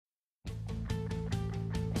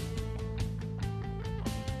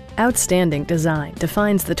Outstanding design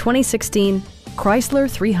defines the 2016 Chrysler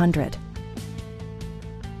 300.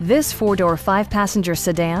 This four-door, five-passenger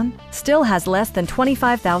sedan still has less than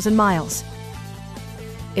 25,000 miles.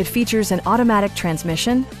 It features an automatic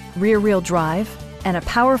transmission, rear-wheel drive, and a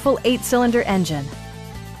powerful 8-cylinder engine.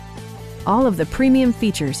 All of the premium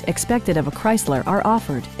features expected of a Chrysler are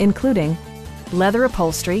offered, including leather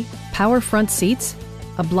upholstery, power front seats,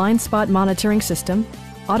 a blind spot monitoring system,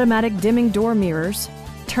 automatic dimming door mirrors,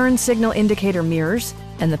 turn signal indicator mirrors,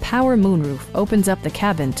 and the power moonroof opens up the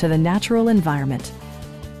cabin to the natural environment.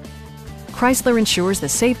 Chrysler ensures the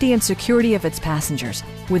safety and security of its passengers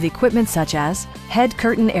with equipment such as head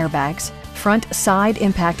curtain airbags, front side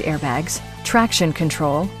impact airbags, traction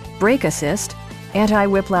control, brake assist,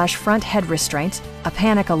 anti-whiplash front head restraints, a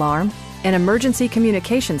panic alarm, an emergency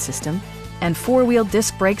communication system, and four-wheel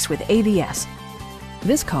disc brakes with ABS.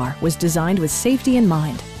 This car was designed with safety in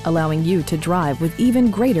mind, allowing you to drive with even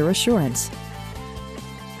greater assurance.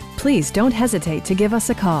 Please don't hesitate to give us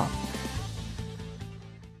a call.